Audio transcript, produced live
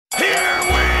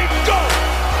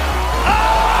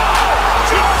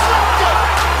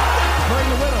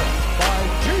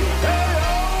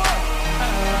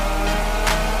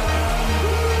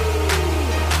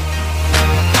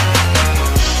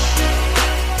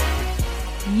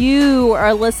You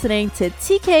are listening to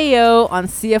TKO on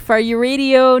CFRU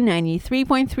Radio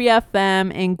 93.3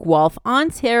 FM in Guelph,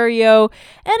 Ontario,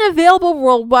 and available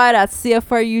worldwide at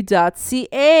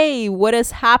CFRU.ca. What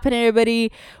is happening,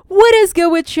 everybody? What is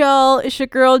good with y'all? It's your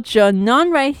girl,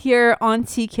 Janan, right here on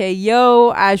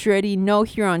TKO. As you already know,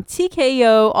 here on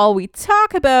TKO, all we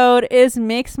talk about is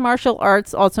mixed martial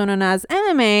arts, also known as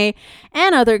MMA,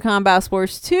 and other combat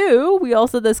sports too. We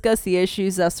also discuss the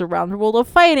issues that surround the world of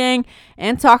fighting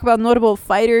and talk about notable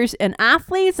fighters and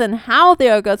athletes and how they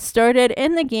all got started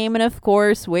in the game and, of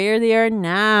course, where they are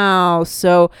now.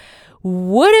 So,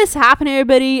 what is happening,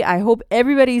 everybody? I hope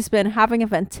everybody's been having a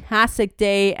fantastic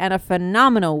day and a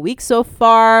phenomenal week so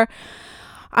far.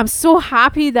 I'm so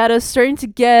happy that it's starting to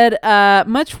get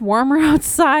much warmer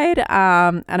outside,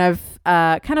 and I've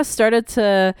kind of started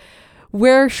to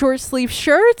wear short sleeve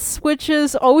shirts, which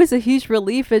is always a huge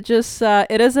relief. It is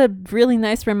a really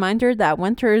nice reminder that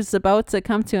winter is about to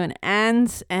come to an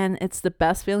end, and it's the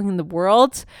best feeling in the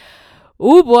world.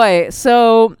 Oh boy.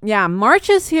 So yeah, March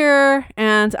is here,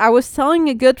 and I was telling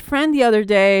a good friend the other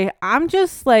day, I'm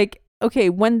just like,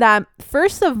 okay, when that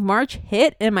 1st of March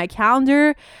hit in my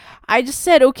calendar, I just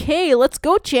said, okay, let's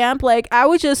go, champ. Like, I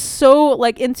was just so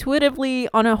like intuitively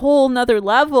on a whole nother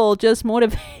level, just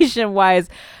motivation wise.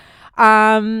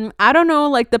 I don't know,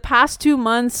 like the past 2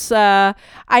 months, I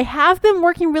have been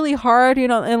working really hard,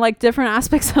 in like different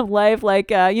aspects of life,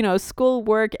 like, school,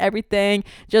 work, everything,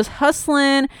 just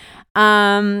hustling.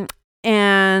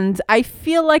 And I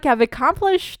feel like I've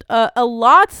accomplished a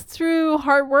lot through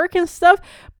hard work and stuff,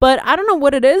 but I don't know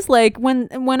what it is. Like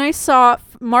when I saw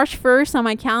March 1st on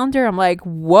my calendar, I'm like,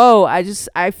 whoa,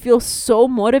 I feel so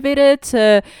motivated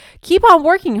to keep on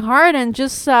working hard and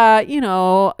just,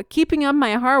 keeping up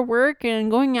my hard work and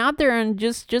going out there and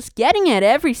just getting it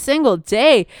every single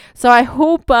day. So I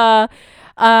hope,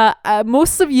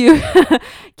 most of you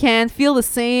can feel the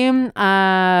same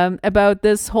about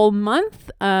this whole month,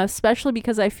 especially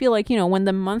because I feel like, when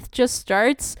the month just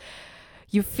starts,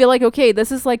 you feel like, okay,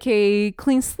 this is like a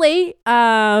clean slate,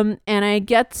 and I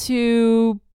get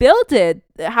to build it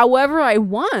however I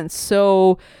want.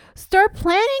 So start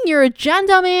planning your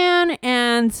agenda, man,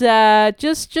 and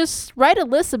just write a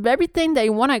list of everything that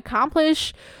you want to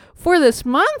accomplish for this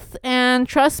month, and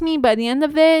trust me, by the end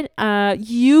of it,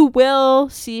 you will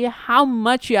see how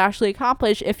much you actually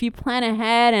accomplish if you plan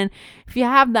ahead, and if you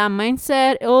have that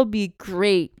mindset, it will be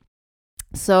great.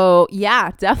 So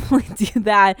yeah, definitely do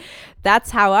that.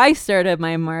 That's how I started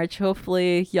my March.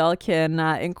 Hopefully y'all can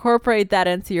incorporate that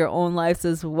into your own lives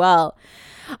as well.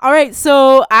 All right,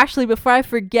 so actually, before I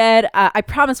forget, I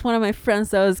promised one of my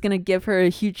friends that I was going to give her a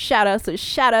huge shout out. So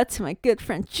shout out to my good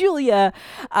friend Julia,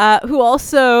 who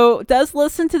also does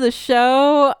listen to the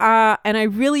show. And I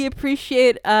really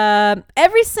appreciate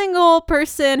every single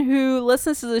person who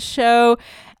listens to the show.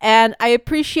 And I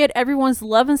appreciate everyone's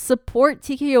love and support,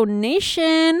 TKO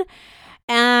Nation.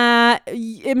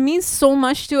 It means so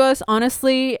much to us,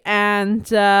 honestly. And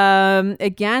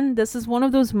again, this is one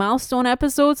of those milestone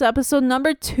episodes, episode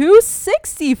number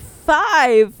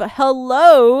 265.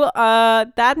 Hello.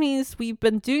 That means we've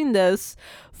been doing this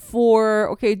for,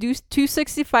 okay, do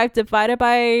 265 divided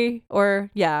by,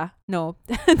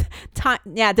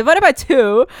 divided by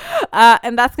 2.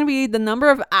 And that's going to be the number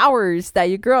of hours that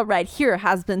your girl right here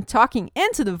has been talking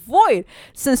into the void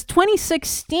since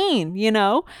 2016,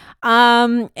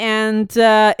 and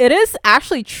it is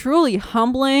actually truly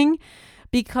humbling,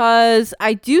 because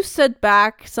I do sit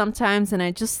back sometimes and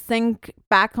I just think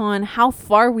back on how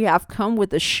far we have come with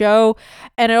the show.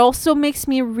 And it also makes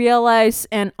me realize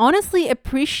and honestly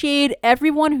appreciate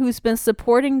everyone who's been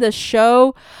supporting the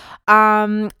show.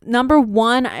 Number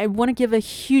one, I want to give a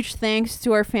huge thanks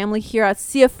to our family here at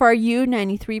CFRU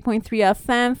 93.3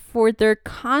 FM for their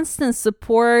constant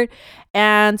support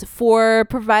and for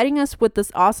providing us with this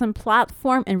awesome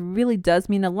platform. It really does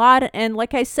mean a lot. And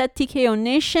like I said, TKO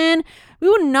Nation, we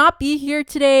would not be here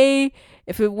today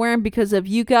if it weren't because of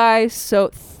you guys. So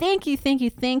thank you. There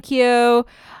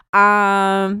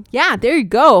you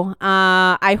go.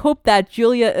 I hope that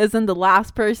Julia isn't the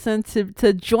last person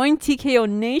to join TKO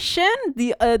Nation,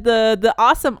 the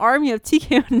awesome army of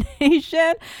TKO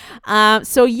Nation.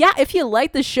 So yeah, if you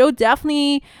like the show,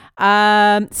 definitely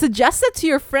suggest it to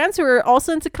your friends who are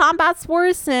also into combat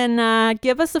sports, and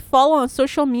give us a follow on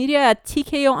social media at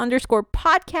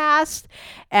TKO_podcast,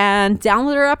 and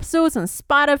download our episodes on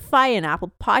Spotify and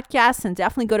Apple Podcasts, and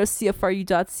definitely go to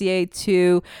CFRU.ca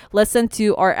to listen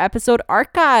to our episode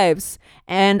archives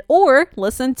and or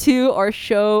listen to our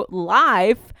show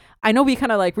live. I know we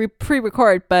kind of like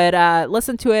pre-record, but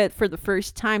listen to it for the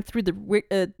first time through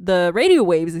the radio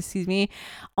waves,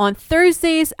 on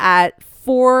Thursdays at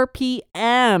 4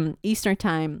 p.m. Eastern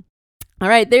time. All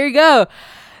right, there you go.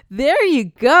 There you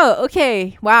go.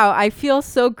 Okay. Wow. I feel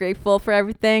so grateful for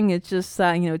everything. It's just,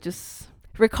 just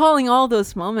recalling all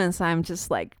those moments. I'm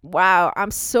just like, wow,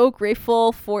 I'm so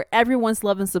grateful for everyone's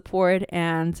love and support.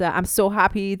 And I'm so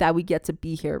happy that we get to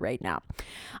be here right now.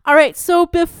 All right. So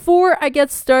before I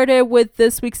get started with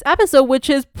this week's episode, which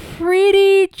is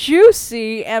pretty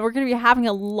juicy, and we're going to be having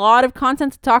a lot of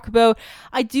content to talk about,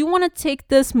 I do want to take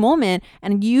this moment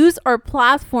and use our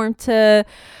platform to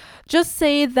just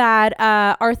say that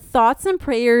our thoughts and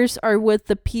prayers are with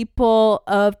the people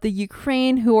of the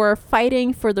Ukraine who are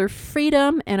fighting for their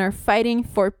freedom and are fighting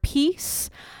for peace.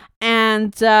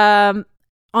 And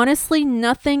honestly,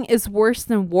 nothing is worse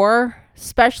than war,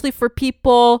 especially for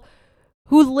people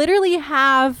who literally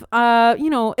have,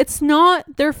 it's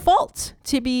not their fault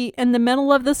to be in the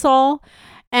middle of this all.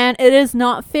 And it is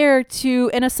not fair to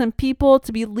innocent people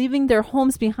to be leaving their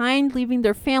homes behind, leaving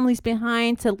their families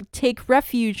behind, to take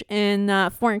refuge in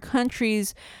foreign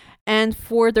countries, and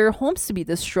for their homes to be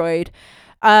destroyed.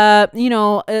 The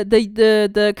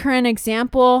current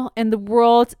example in the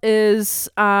world is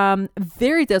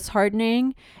very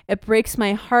disheartening. It breaks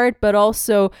my heart, but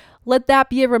also let that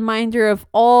be a reminder of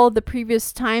all the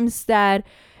previous times that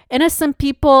innocent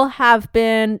people have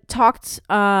been talked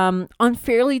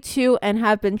unfairly to and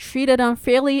have been treated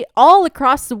unfairly all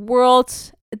across the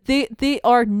world. They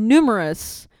are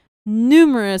numerous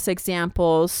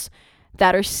examples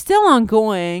that are still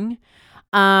ongoing.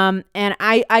 And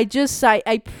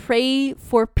I pray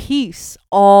for peace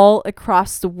all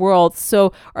across the world.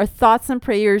 So our thoughts and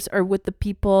prayers are with the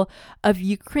people of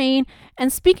Ukraine.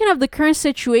 And speaking of the current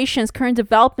situations, current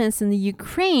developments in the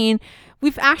Ukraine,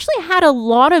 we've actually had a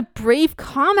lot of brave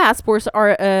combat sports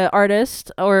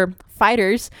artists or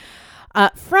fighters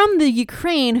from the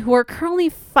Ukraine who are currently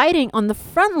fighting on the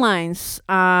front lines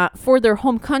for their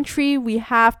home country. We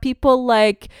have people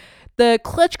like the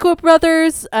Klitschko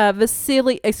brothers,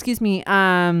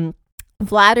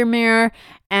 Vladimir,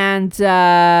 and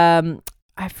I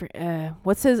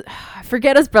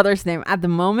forget his brother's name at the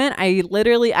moment.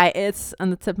 It's on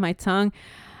the tip of my tongue.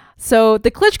 So the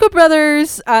Klitschko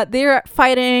brothers, they're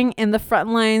fighting in the front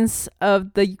lines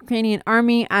of the Ukrainian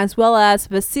army, as well as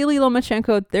Vasily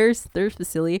Lomachenko. There's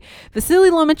Vasily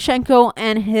Lomachenko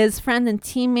and his friend and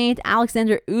teammate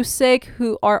Alexander Usyk,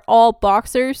 who are all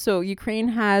boxers. So Ukraine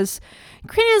is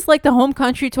like the home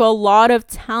country to a lot of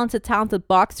talented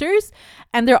boxers,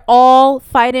 and they're all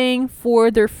fighting for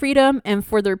their freedom and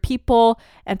for their people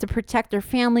and to protect their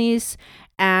families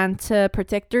and to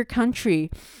protect their country.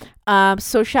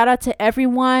 So shout out to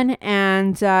everyone,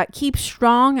 and keep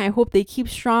strong. I hope they keep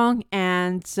strong,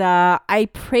 and I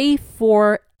pray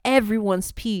for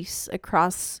everyone's peace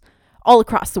all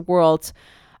across the world.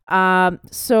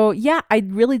 So yeah, I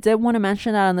really did want to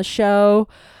mention that on the show.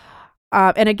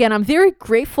 And again, I'm very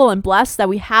grateful and blessed that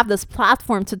we have this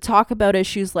platform to talk about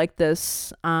issues like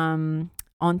this on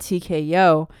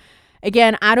TKO.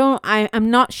 Again, I'm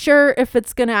not sure if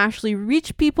it's going to actually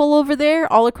reach people over there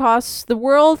all across the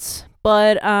world,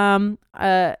 but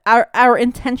our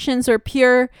intentions are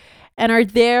pure and are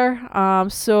there.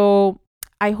 So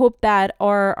I hope that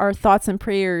our thoughts and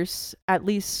prayers at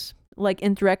least like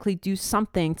indirectly do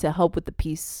something to help with the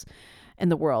peace in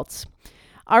the world.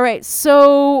 All right,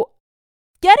 so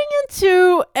getting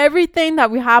into everything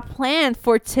that we have planned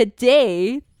for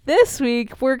today, this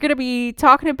week, we're going to be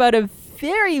talking about a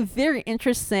very, very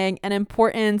interesting and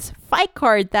important fight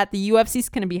card that the UFC is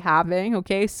going to be having.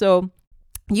 Okay, so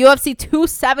UFC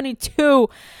 272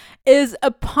 is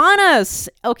upon us.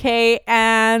 Okay,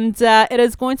 and it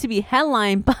is going to be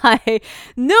headlined by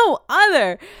no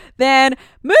other than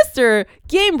Mr.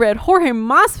 Gamebred Jorge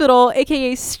Masvidal,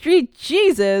 aka Street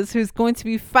Jesus, who's going to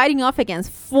be fighting off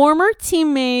against former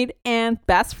teammate and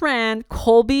best friend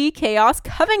Colby Chaos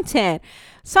Covington.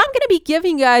 So I'm going to be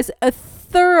giving you guys a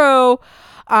thorough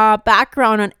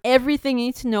background on everything you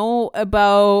need to know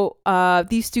about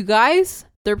these two guys,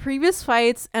 their previous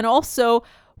fights, and also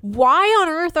why on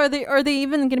earth are they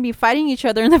even going to be fighting each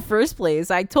other in the first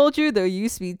place? I told you they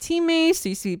used to be teammates,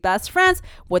 they used to be best friends.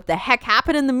 What the heck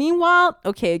happened in the meanwhile?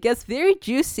 Okay, it gets very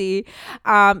juicy.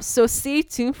 So stay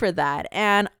tuned for that.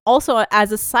 And also,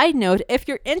 as a side note, if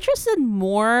you're interested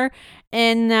more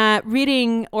in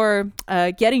reading or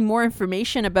getting more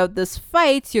information about this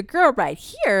fight, your girl right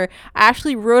here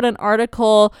actually wrote an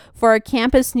article for our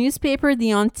campus newspaper, The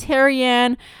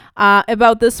Ontarian.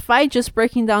 about this fight, just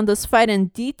breaking down this fight in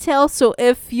detail. So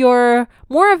if you're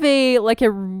more of a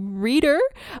reader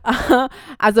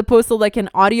as opposed to like an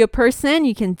audio person,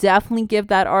 you can definitely give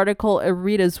that article a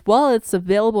read as well. It's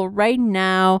available right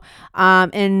now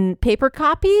in paper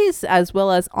copies as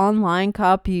well as online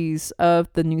copies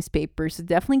of the newspaper. So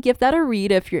definitely give that a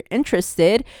read if you're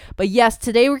interested. But yes,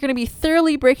 today we're going to be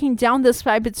thoroughly breaking down this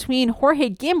fight between Jorge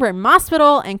Gamber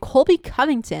Masvidal and Colby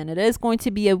Covington. It is going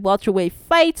to be a welterweight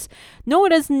fight. No,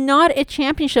 it is not a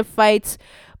championship fight,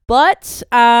 but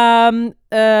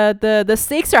the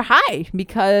stakes are high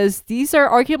because these are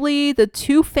arguably the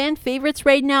two fan favorites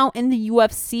right now in the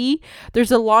UFC.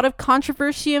 There's a lot of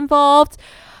controversy involved.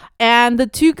 And the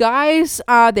two guys,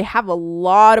 they have a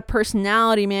lot of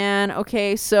personality, man.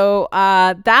 Okay, so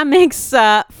that makes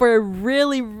for a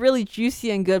really, really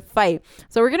juicy and good fight.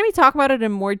 So we're going to be talking about it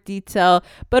in more detail.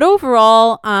 But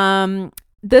overall,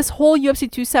 this whole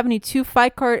UFC 272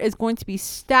 fight card is going to be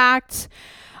stacked.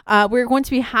 We're going to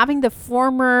be having the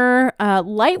former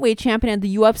lightweight champion of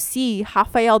the UFC,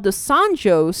 Rafael dos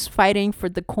Anjos, fighting for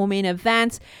the co-main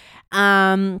event.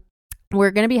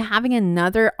 We're going to be having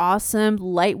another awesome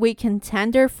lightweight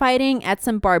contender fighting,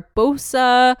 Edson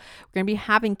Barbosa. We're going to be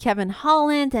having Kevin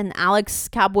Holland and Alex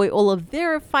Cowboy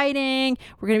Oliveira fighting.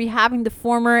 We're going to be having the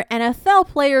former NFL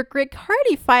player Greg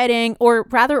Hardy fighting, or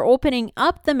rather opening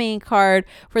up the main card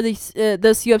for this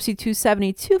UFC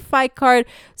 272 fight card.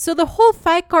 So the whole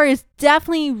fight card is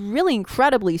definitely really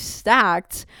incredibly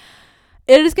stacked.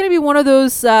 It is going to be one of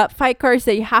those fight cards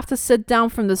that you have to sit down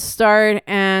from the start,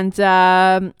 and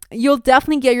you'll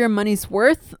definitely get your money's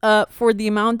worth for the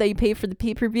amount that you pay for the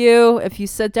pay-per-view if you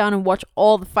sit down and watch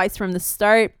all the fights from the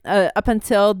start up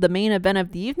until the main event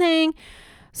of the evening.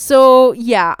 So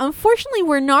yeah, unfortunately,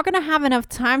 we're not going to have enough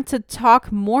time to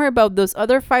talk more about those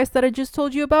other fights that I just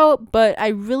told you about, but I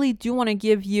really do want to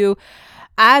give you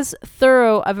as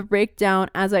thorough of a breakdown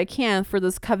as I can for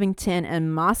this Covington and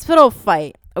Masvidal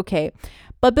fight. Okay,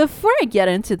 but before I get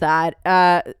into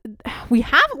that, we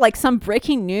have like some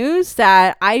breaking news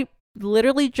that I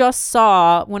literally just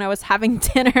saw when I was having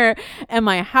dinner at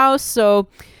my house. So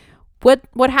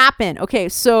what happened? Okay,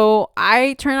 so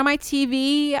I turned on my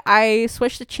TV. I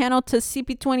switched the channel to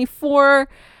CP24.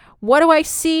 What do I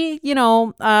see?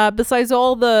 Besides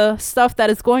all the stuff that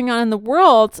is going on in the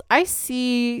world, I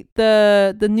see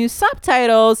the new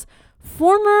subtitles.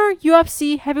 Former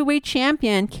UFC heavyweight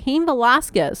champion Cain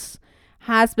Velasquez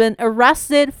has been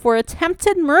arrested for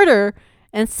attempted murder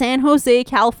in San Jose,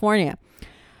 California.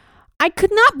 I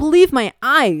could not believe my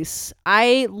eyes.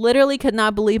 I literally could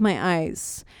not believe my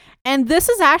eyes. And this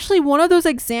is actually one of those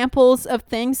examples of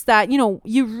things that,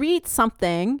 you read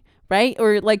something, right?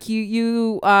 Or like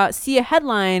you see a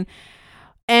headline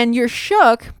and you're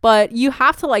shook, but you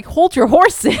have to like hold your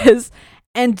horses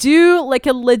and do like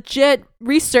a legit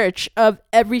research of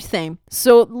everything.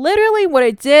 So literally what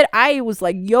I did, I was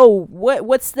like, yo,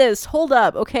 what's this? Hold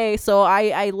up. Okay, so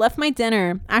I left my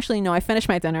dinner. Actually, no, I finished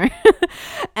my dinner.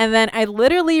 And then I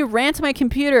literally ran to my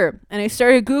computer and I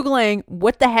started Googling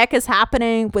what the heck is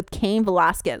happening with Cain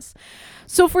Velasquez.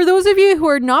 So for those of you who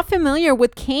are not familiar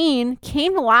with Cain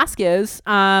Velasquez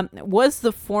was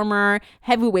the former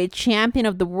heavyweight champion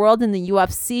of the world in the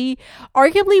UFC,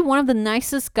 arguably one of the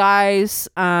nicest guys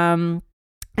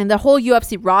and the whole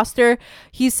UFC roster.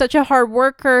 He's such a hard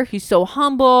worker. He's so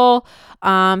humble.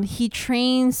 He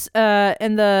trains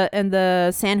in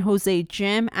the San Jose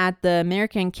gym at the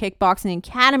American Kickboxing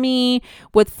Academy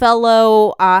with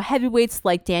fellow heavyweights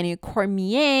like Daniel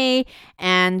Cormier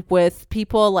and with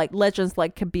people like legends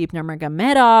like Khabib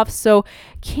Nurmagomedov. So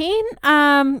Cain,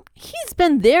 he's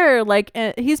been there.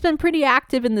 He's been pretty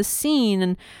active in the scene.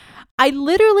 And I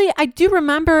do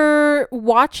remember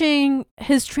watching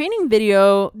his training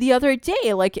video the other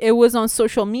day. Like, it was on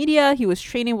social media. He was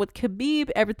training with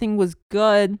Khabib. Everything was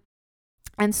good.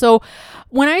 And so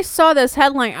when I saw this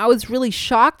headline, I was really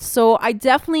shocked. So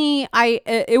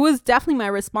it was definitely my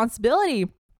responsibility.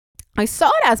 I saw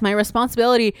it as my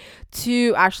responsibility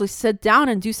to actually sit down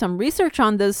and do some research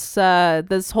on this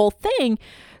whole thing.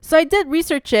 So I did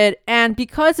research it, and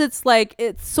because it's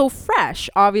so fresh,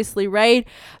 obviously, right?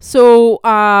 So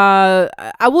I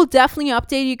will definitely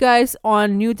update you guys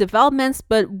on new developments,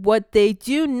 but what they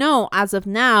do know as of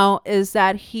now is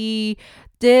that he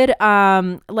did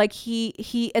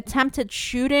he attempted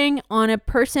shooting on a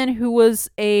person who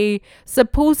was a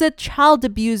supposed child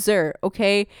abuser,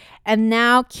 okay? And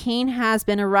now Cain has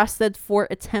been arrested for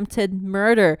attempted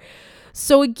murder.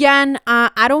 So again,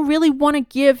 I don't really want to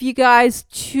give you guys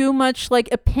too much like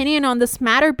opinion on this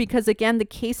matter because again, the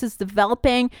case is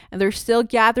developing and they're still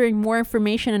gathering more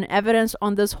information and evidence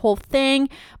on this whole thing.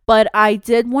 But I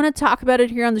did want to talk about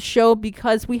it here on the show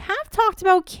because we have talked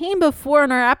about Cain before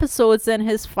in our episodes and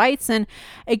his fights. And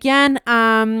again,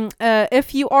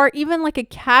 if you are even like a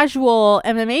casual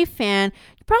MMA fan,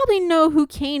 probably know who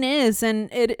Cain is, and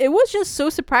it was just so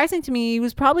surprising to me. He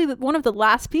was probably one of the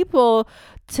last people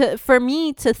for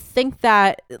me to think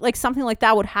that like something like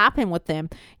that would happen with him,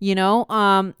 you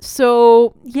know.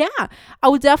 So yeah, I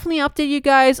would definitely update you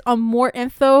guys on more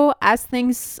info as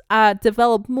things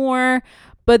develop more.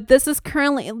 But this is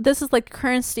like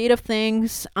current state of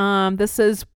things. This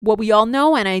is what we all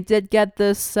know, and I did get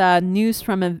this news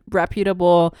from a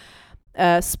reputable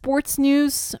sports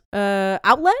news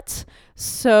outlet.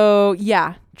 So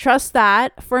yeah, trust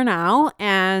that for now,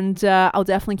 and I'll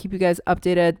definitely keep you guys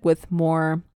updated with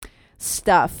more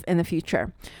stuff in the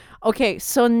future. Okay,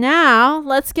 so now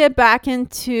let's get back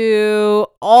into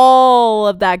all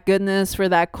of that goodness for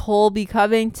that Colby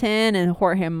Covington and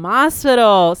Jorge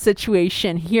Masvidal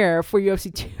situation here for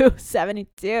UFC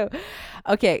 272.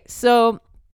 Okay, so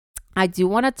I do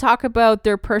want to talk about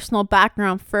their personal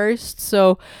background first.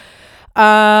 So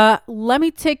let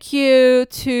me take you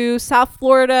to South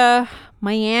Florida,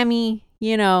 Miami,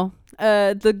 you know,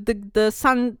 the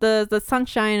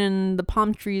sunshine and the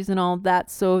palm trees and all of that.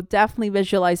 So definitely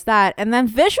visualize that, and then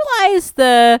visualize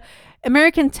the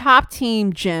American Top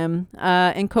Team gym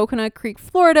in Coconut Creek,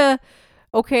 Florida.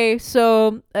 Okay,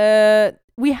 so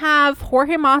we have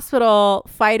Jorge Masvidal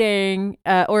fighting,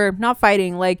 or not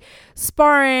fighting, like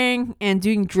sparring and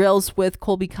doing drills with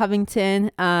Colby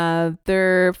Covington.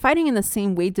 They're fighting in the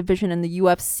same weight division in the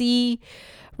UFC,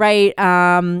 right?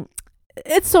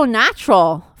 It's so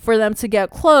natural for them to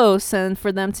get close and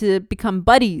for them to become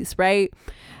buddies, right?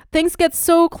 Things get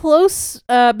so close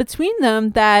between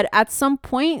them that at some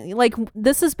point, like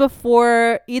this is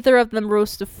before either of them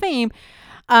rose to fame,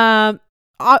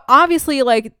 obviously,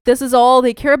 like this is all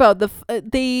they care about.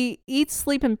 They eat,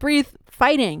 sleep, and breathe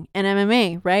fighting and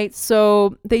MMA, right?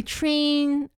 So they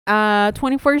train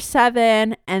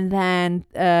 24/7, and then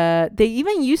they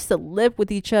even used to live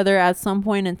with each other at some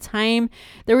point in time.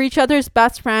 They were each other's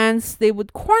best friends. They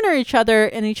would corner each other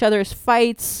in each other's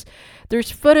fights.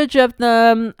 There's footage of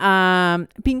them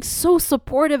being so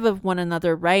supportive of one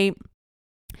another, right?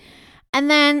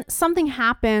 And then something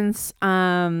happens.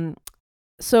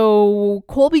 So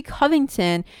Colby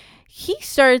Covington, he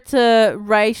started to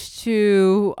rise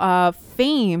to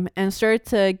fame and started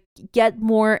to get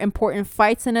more important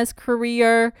fights in his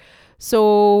career.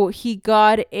 So he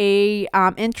got a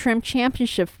interim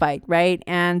championship fight, right?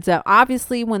 And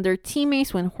obviously when they're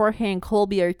teammates, when Jorge and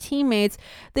Colby are teammates,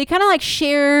 they kind of like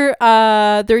share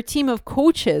their team of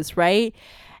coaches, right?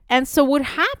 And so what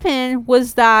happened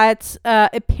was that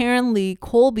apparently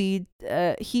Colby,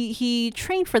 he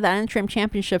trained for that interim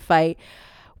championship fight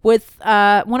with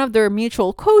one of their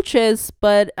mutual coaches,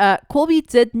 but Colby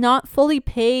did not fully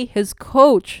pay his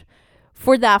coach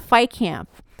for that fight camp.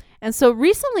 And so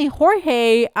recently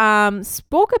Jorge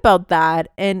spoke about that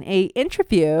in a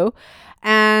interview,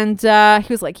 and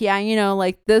he was like, yeah, you know,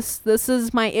 like this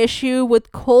is my issue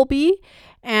with Colby.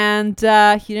 And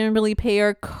he didn't really pay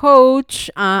our coach.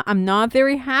 I'm not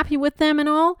very happy with them and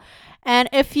all. And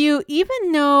if you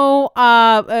even know,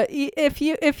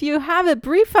 if you have a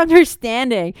brief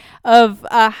understanding of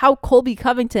how Colby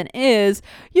Covington is,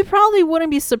 you probably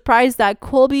wouldn't be surprised that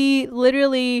Colby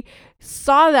literally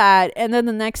saw that, and then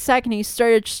the next second he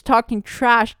started just talking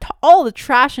trash, all the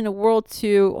trash in the world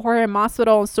to Jorge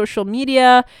Masvidal on social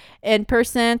media, in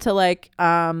person, to like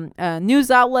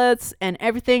news outlets and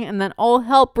everything, and then all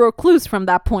hell broke loose from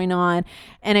that point on.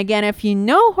 And again, if you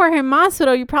know Jorge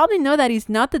Masvidal, you probably know that he's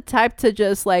not the type to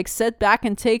just like sit back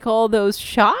and take all those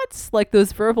shots, like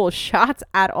those verbal shots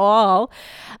at all.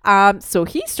 So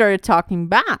he started talking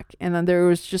back, and then there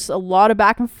was just a lot of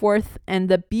back and forth, and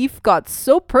the beef got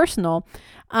so personal.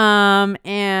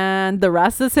 And the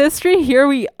rest is history. Here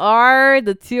we are.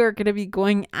 The two are going to be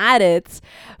going at it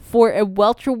for a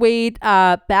welterweight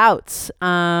bout.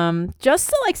 Just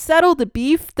to like settle the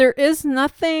beef, there is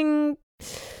nothing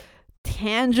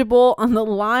tangible on the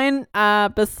line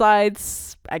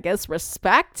besides, I guess,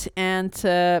 respect. And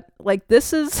like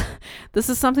this is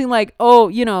something like, oh,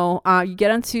 you know, you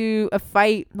get into a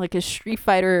fight, like a street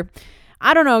fighter,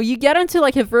 I don't know, you get into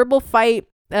like a verbal fight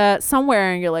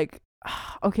somewhere, and you're like,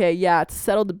 okay, yeah, to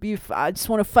settle the beef, I just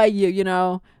want to fight you, you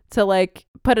know, to like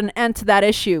put an end to that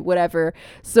issue, whatever.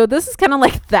 So this is kind of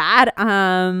like that.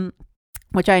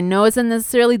 which I know isn't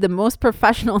necessarily the most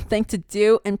professional thing to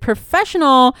do in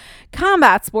professional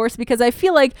combat sports, because I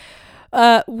feel like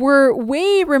we're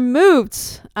way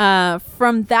removed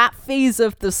from that phase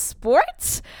of the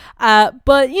sport.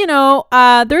 But,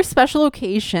 there's special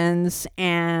occasions,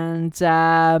 and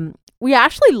we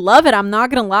actually love it. I'm not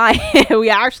going to lie. We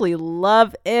actually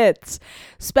love it,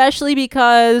 especially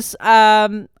because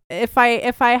if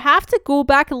I have to go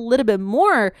back a little bit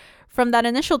more from that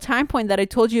initial time point that I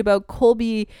told you about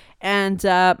Colby and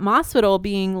Masvidal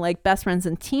being like best friends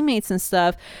and teammates and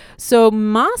stuff. So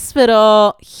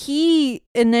Masvidal, he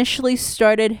initially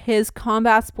started his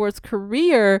combat sports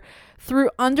career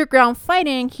through underground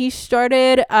fighting. He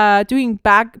started doing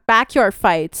backyard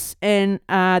fights in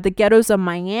the ghettos of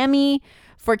Miami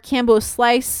for Cambo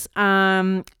Slice,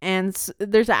 and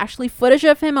there's actually footage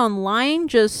of him online,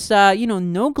 just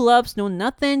no gloves, no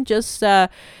nothing, just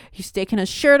he's taking his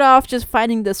shirt off, just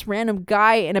fighting this random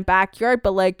guy in a backyard.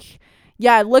 But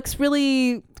it looks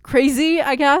really crazy,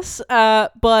 I guess,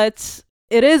 but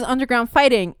it is underground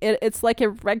fighting. It's like a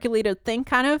regulated thing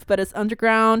kind of, but it's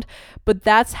underground. But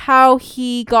that's how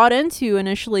he got into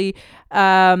initially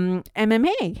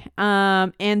MMA,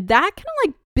 and that kind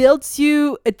of builds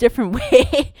you a different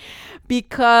way,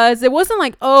 because it wasn't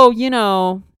like,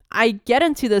 I get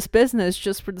into this business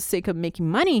just for the sake of making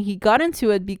money. He got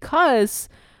into it because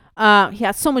he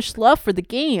had so much love for the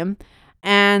game.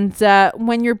 And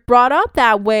when you're brought up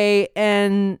that way,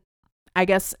 and I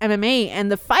guess MMA and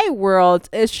the fight world,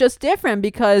 it's just different,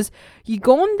 because you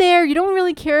go in there, you don't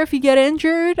really care if you get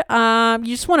injured. You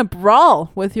just want to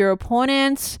brawl with your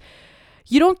opponents.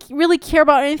 You don't really care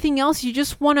about anything else. You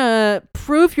just want to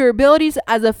prove your abilities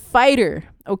as a fighter,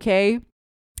 okay?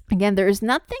 Again, there is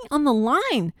nothing on the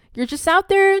line. You're just out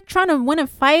there trying to win a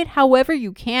fight however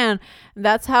you can.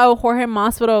 That's how Jorge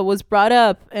Masvidal was brought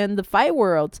up in the fight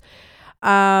world.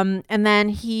 And then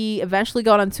he eventually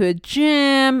got into a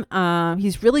gym.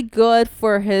 He's really good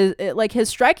for his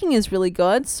striking is really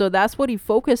good. So that's what he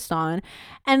focused on.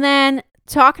 And then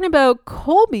talking about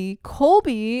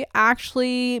Colby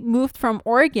actually moved from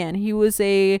Oregon. He was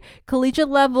a collegiate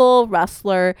level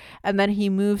wrestler, and then he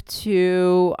moved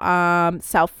to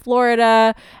South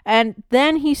Florida, and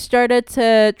then he started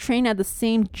to train at the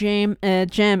same gym, as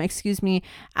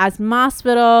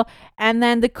Masvidal. And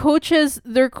then their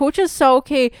coaches saw,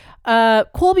 okay,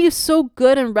 Colby is so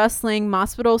good in wrestling,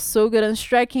 Masvidal is so good in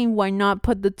striking, why not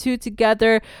put the two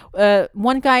together?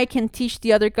 One guy can teach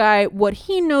the other guy what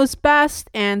he knows best,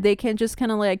 and they can just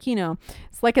kind of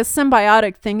it's like a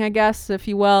symbiotic thing, I guess, if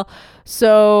you will.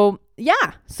 So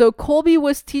Colby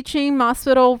was teaching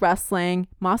Masvidal wrestling.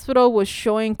 Masvidal was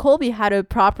showing Colby how to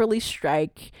properly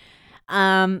strike.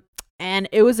 And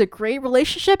it was a great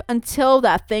relationship until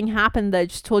that thing happened that I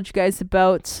just told you guys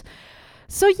about.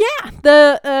 So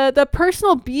the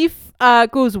personal beef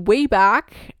goes way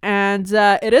back, and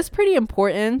it is pretty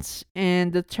important in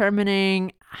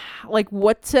determining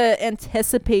what to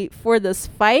anticipate for this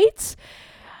fight.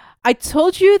 I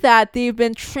told you that they've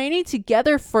been training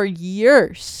together for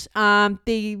years.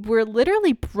 They were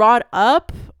literally brought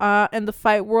up in the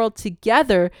fight world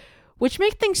together, which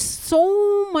makes things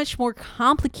so much more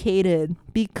complicated,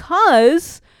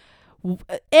 because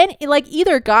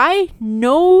either guy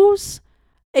knows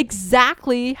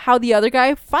exactly how the other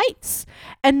guy fights.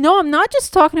 And no, I'm not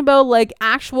just talking about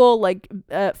actual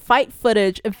fight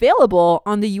footage available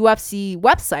on the UFC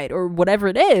website or whatever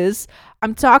it is.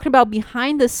 I'm talking about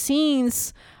behind the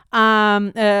scenes,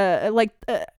 the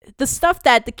stuff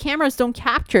that the cameras don't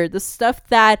capture, the stuff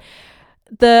that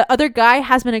the other guy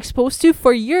has been exposed to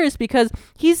for years, because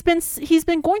he's been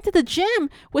going to the gym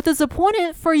with his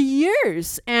opponent for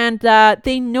years, and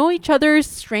they know each other's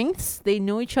strengths, they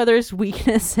know each other's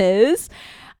weaknesses.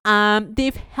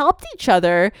 They've helped each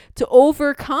other to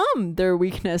overcome their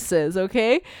weaknesses.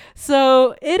 Okay,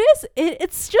 so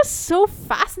it's just so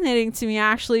fascinating to me,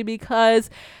 actually, because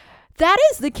that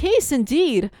is the case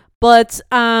indeed. But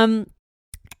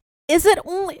is it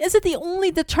the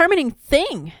only determining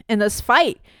thing in this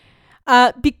fight?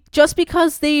 Just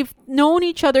because they've known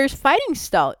each other's fighting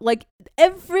style,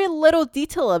 every little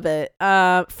detail of it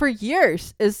for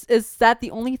years, is that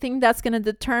the only thing that's going to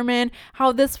determine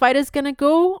how this fight is going to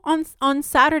go on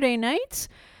Saturday night?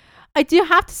 I do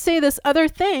have to say this other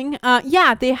thing.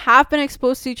 They have been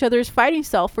exposed to each other's fighting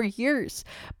style for years,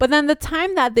 but then the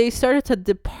time that they started to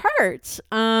depart,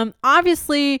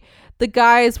 obviously the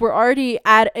guys were already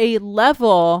at a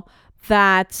level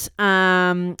that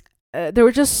they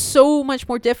were just so much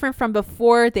more different from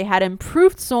before. They had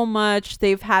improved so much.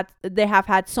 They have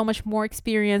had so much more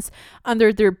experience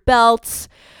under their belts,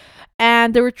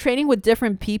 and they were training with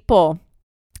different people.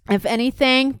 If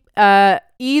anything,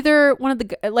 either one of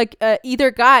the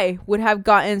either guy would have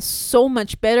gotten so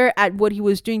much better at what he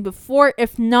was doing before,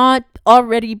 if not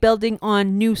already building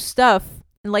on new stuff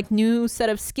and like new set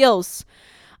of skills.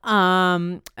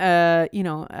 In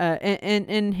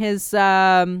his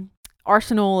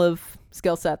arsenal of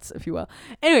skill sets, if you will.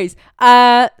 Anyways,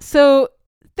 so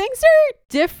things are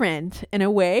different in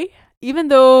a way, even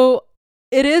though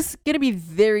it is going to be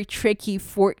very tricky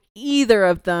for either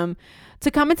of them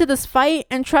to come into this fight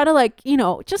and try to like,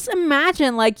 just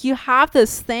imagine like you have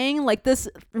this thing, like this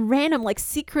random like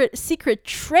secret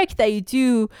trick that you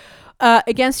do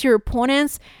against your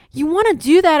opponents. You want to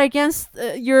do that against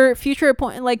your future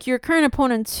opponent, like your current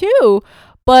opponent too.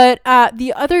 But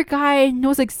the other guy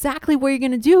knows exactly what you're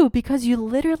going to do because you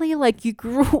literally like you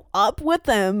grew up with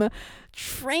them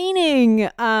training.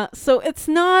 So it's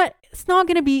not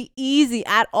going to be easy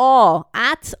at all.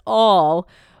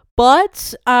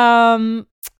 But I'm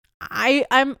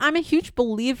a huge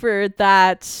believer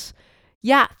that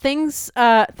things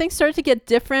started to get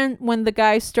different when the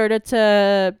guys started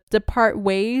to depart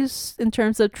ways in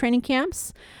terms of training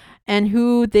camps and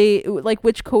who they like,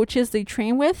 which coaches they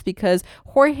train with, because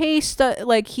Jorge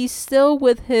he's still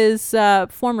with his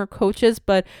former coaches,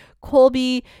 but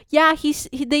Colby,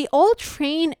 they all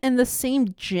train in the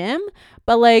same gym,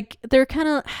 but like they're kind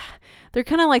of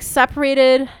like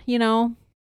separated,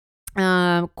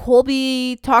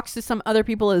 Colby talks to some other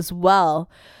people as well.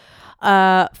 He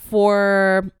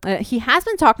has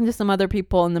been talking to some other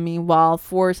people in the meanwhile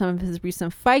for some of his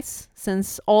recent fights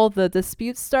since all the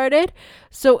disputes started.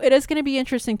 So it is going to be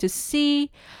interesting to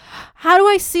see. How do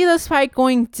I see this fight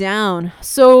going down?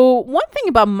 So one thing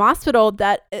about Masvidal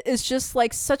that is just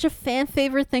like such a fan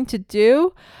favorite thing to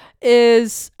do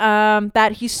is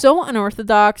that he's so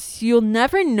unorthodox. You'll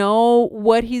never know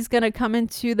what he's going to come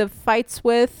into the fights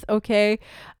with, okay?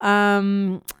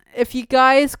 If you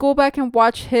guys go back and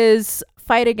watch his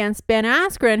fight against Ben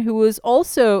Askren, who was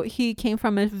also, he came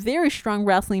from a very strong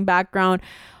wrestling background,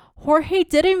 Jorge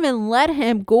didn't even let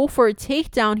him go for a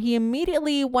takedown. He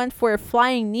immediately went for a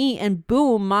flying knee and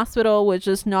boom, Masvidal was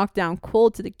just knocked down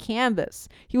cold to the canvas.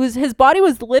 His body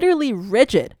was literally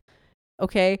rigid,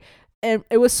 okay? And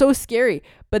it was so scary.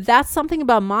 But that's something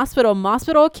about Masvidal.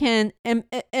 Masvidal can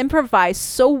improvise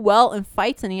so well in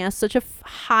fights, and he has such a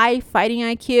high fighting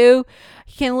IQ.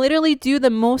 He can literally do the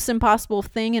most impossible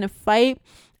thing in a fight.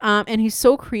 And he's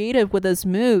so creative with his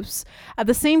moves. At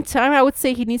the same time, I would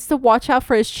say he needs to watch out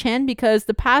for his chin, because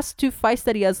the past 2 fights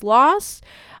that he has lost,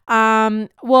 let's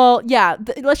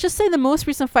just say the most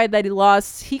recent fight that he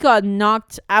lost, he got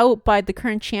knocked out by the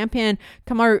current champion,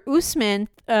 Kamaru Usman.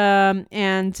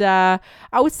 I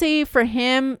would say for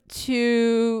him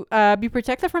to be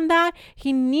protected from that,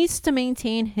 he needs to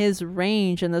maintain his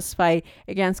range in this fight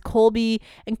against Colby.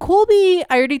 And Colby,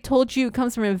 I already told you,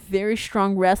 comes from a very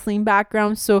strong wrestling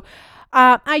background. So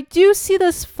I do see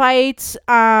this fight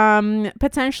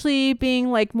potentially being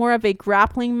like more of a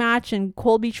grappling match, and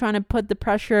Colby trying to put the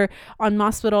pressure on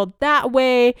Masvidal that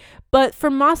way. But for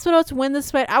Masvidal to win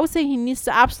this fight, I would say he needs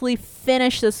to absolutely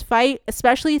finish this fight,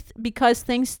 especially because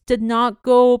things did not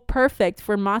go perfect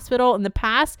for Masvidal in the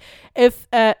past. If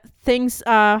things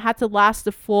had to last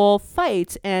the full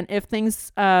fight, and if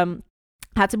things had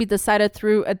to be decided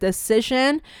through a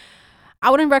decision, I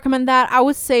wouldn't recommend that. I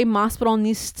would say Masvidal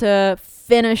needs to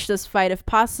finish this fight if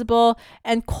possible,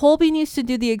 and Colby needs to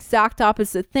do the exact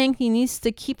opposite thing. He needs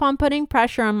to keep on putting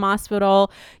pressure on Masvidal,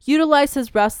 utilize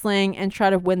his wrestling, and try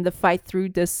to win the fight through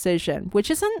decision, which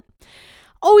isn't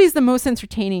always the most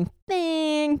entertaining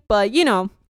thing, but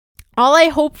all I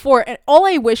hope for and all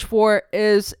I wish for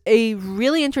is a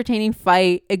really entertaining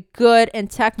fight, a good and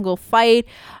technical fight.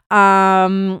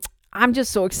 I'm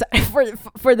just so excited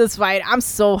for this fight. I'm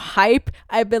so hype.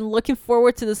 I've been looking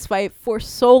forward to this fight for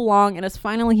so long, and it's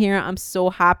finally here. I'm so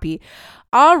happy.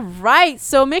 All right,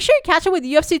 so make sure you catch up with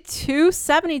UFC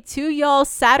 272, y'all,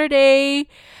 Saturday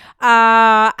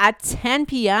at 10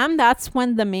 p.m. That's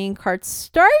when the main card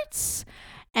starts.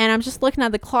 And I'm just looking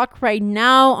at the clock right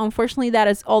now. Unfortunately, that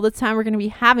is all the time we're going to be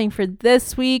having for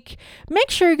this week. Make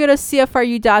sure you go to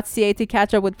cfru.ca to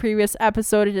catch up with previous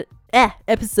episodes.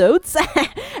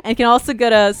 And you can also go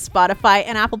to Spotify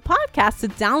and Apple Podcasts to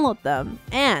download them.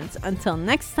 And until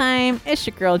next time, it's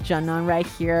your girl Junnon right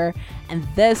here, and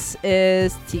this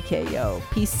is TKO.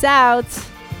 Peace out.